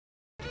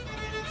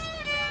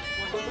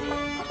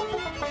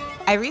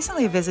I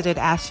recently visited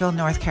Asheville,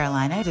 North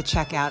Carolina to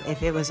check out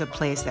if it was a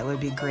place that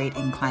would be great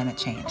in climate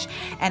change.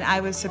 And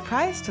I was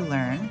surprised to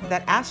learn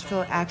that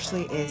Asheville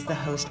actually is the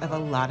host of a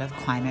lot of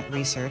climate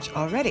research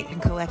already, and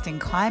collecting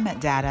climate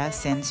data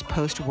since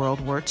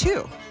post-World War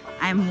II.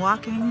 I'm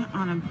walking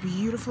on a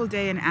beautiful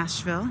day in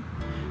Asheville,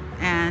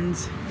 and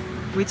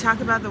we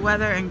talk about the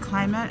weather and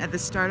climate at the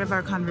start of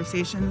our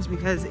conversations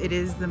because it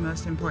is the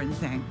most important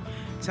thing.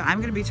 So I'm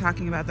going to be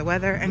talking about the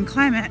weather and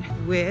climate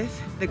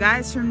with the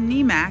guys from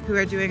NEMAC who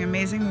are doing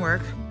amazing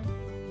work.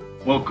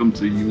 Welcome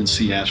to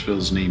UNC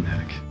Asheville's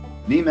NEMAC.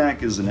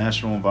 NEMAC is the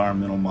National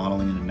Environmental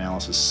Modeling and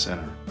Analysis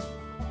Center.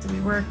 So we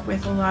work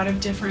with a lot of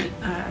different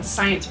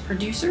science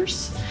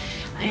producers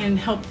and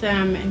help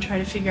them and try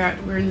to figure out,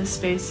 we're in the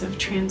space of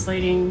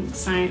translating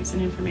science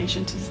and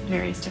information to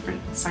various different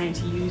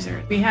science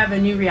users. We have a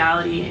new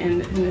reality in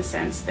the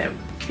sense that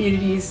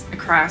communities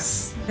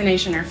across the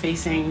nation are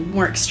facing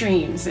more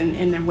extremes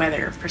in the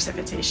weather of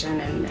precipitation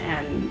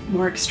and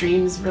more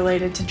extremes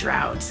related to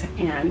drought.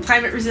 And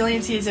climate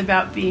resiliency is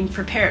about being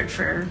prepared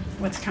for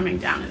what's coming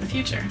down in the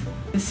future.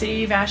 The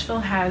City of Asheville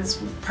has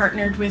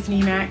partnered with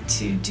NEMAC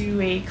to do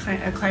a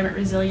climate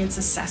resilience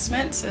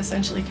assessment, so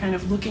essentially kind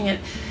of looking at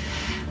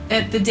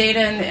the data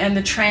and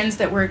the trends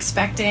that we're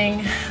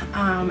expecting,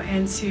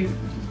 and to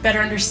better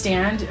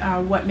understand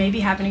what may be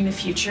happening in the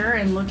future,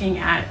 and looking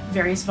at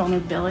various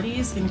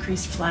vulnerabilities,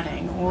 increased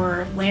flooding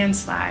or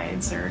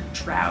landslides or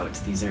drought.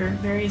 These are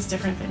various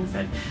different things,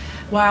 that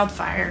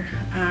wildfire.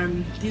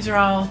 These are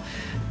all,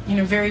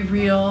 very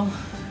real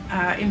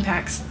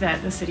impacts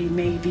that the city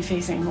may be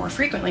facing more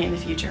frequently in the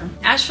future.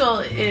 Asheville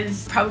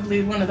is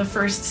probably one of the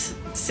first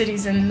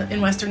cities in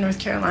Western North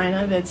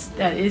Carolina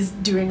that is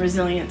doing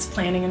resilience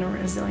planning and a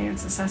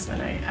resilience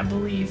assessment, I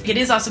believe. It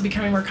is also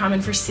becoming more common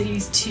for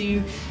cities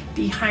to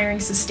be hiring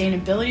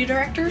sustainability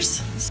directors,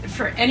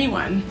 for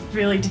anyone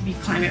really to be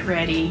climate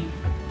ready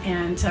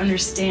and to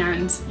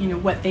understand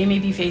what they may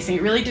be facing.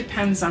 It really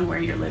depends on where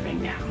you're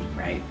living now,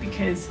 right?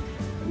 Because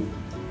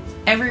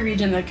every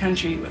region of the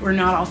country, we're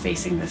not all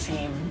facing the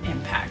same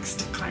impacts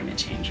to climate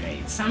change,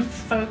 right? Some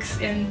folks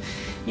in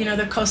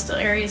the coastal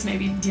areas may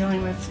be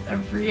dealing with a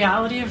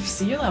reality of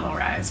sea level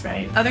rise,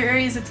 right? Other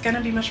areas, it's going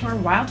to be much more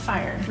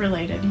wildfire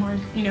related, more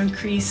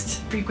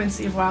increased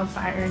frequency of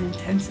wildfire and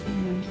intensity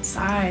and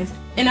size.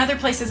 In other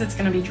places, it's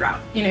going to be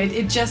drought.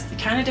 It just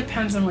kind of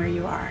depends on where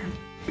you are.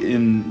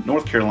 In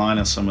North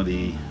Carolina, some of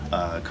the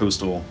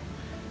coastal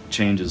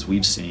changes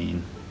we've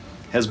seen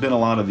has been a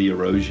lot of the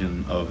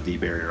erosion of the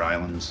barrier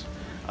islands.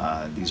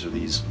 These are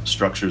these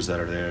structures that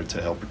are there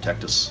to help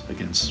protect us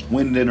against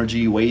wind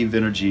energy, wave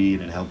energy,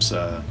 and it helps.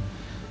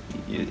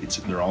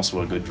 They're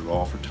also a good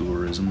draw for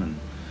tourism,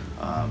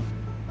 and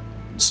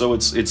so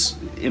it's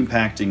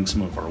impacting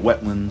some of our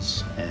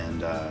wetlands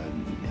and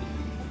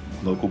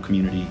local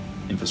community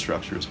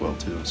infrastructure as well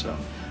too. So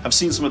I've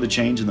seen some of the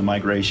change in the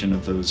migration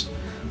of those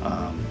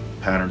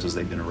patterns as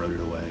they've been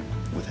eroded away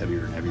with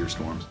heavier and heavier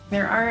storms.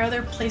 There are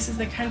other places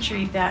in the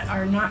country that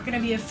are not going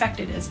to be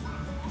affected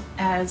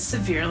as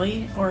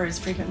severely or as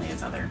frequently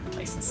as other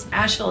places.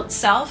 Asheville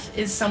itself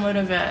is somewhat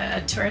of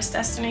a tourist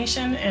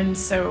destination, and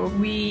so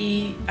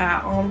we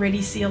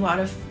already see a lot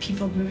of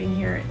people moving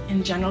here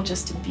in general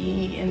just to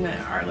be in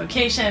our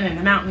location and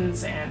the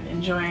mountains and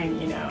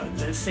enjoying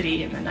the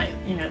city and the night,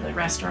 the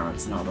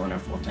restaurants and all the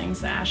wonderful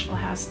things that Asheville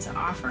has to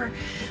offer.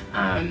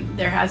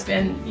 There has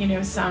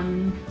been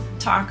some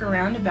talk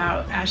around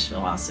about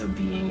Asheville also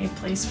being a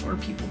place for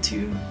people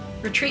to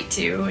retreat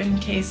to in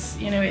case,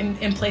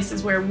 in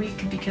places where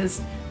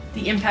because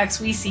the impacts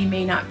we see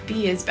may not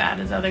be as bad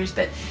as others,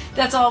 but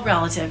that's all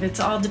relative. It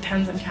all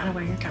depends on kind of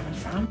where you're coming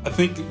from. I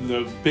think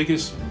the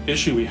biggest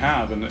issue we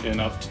have,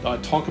 and I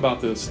talk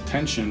about this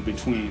tension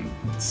between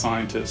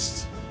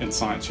scientists and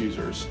science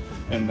users,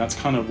 and that's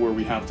kind of where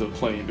we have to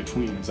play in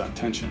between, is that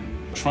tension.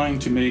 Trying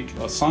to make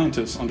a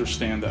scientist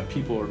understand that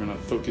people are going to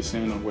focus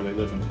in on where they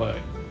live and play,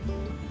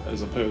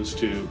 as opposed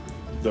to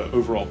the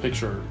overall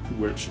picture,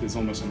 which is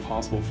almost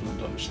impossible for them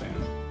to understand.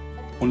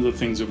 One of the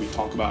things that we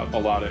talk about a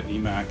lot at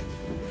NEMAC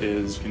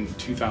is in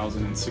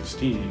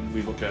 2016,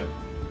 we look at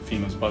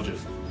FEMA's budget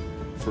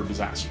for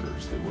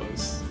disasters.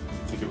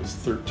 I think it was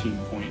 13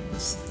 point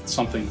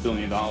something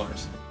billion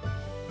dollars.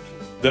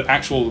 The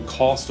actual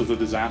cost of the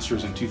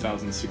disasters in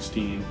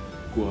 2016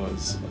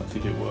 was, I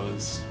think it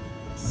was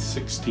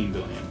 16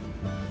 billion.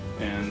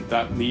 And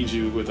that leaves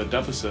you with a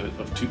deficit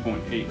of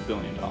 $2.8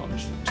 billion.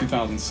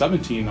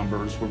 2017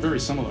 numbers were very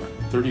similar.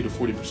 30 to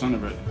 40%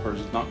 of it are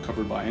not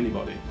covered by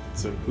anybody.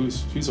 So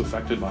who's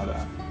affected by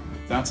that?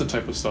 That's the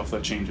type of stuff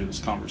that changes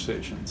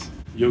conversations.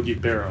 Yogi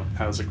Berra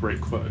has a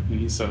great quote, and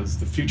he says,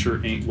 "The future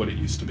ain't what it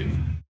used to be."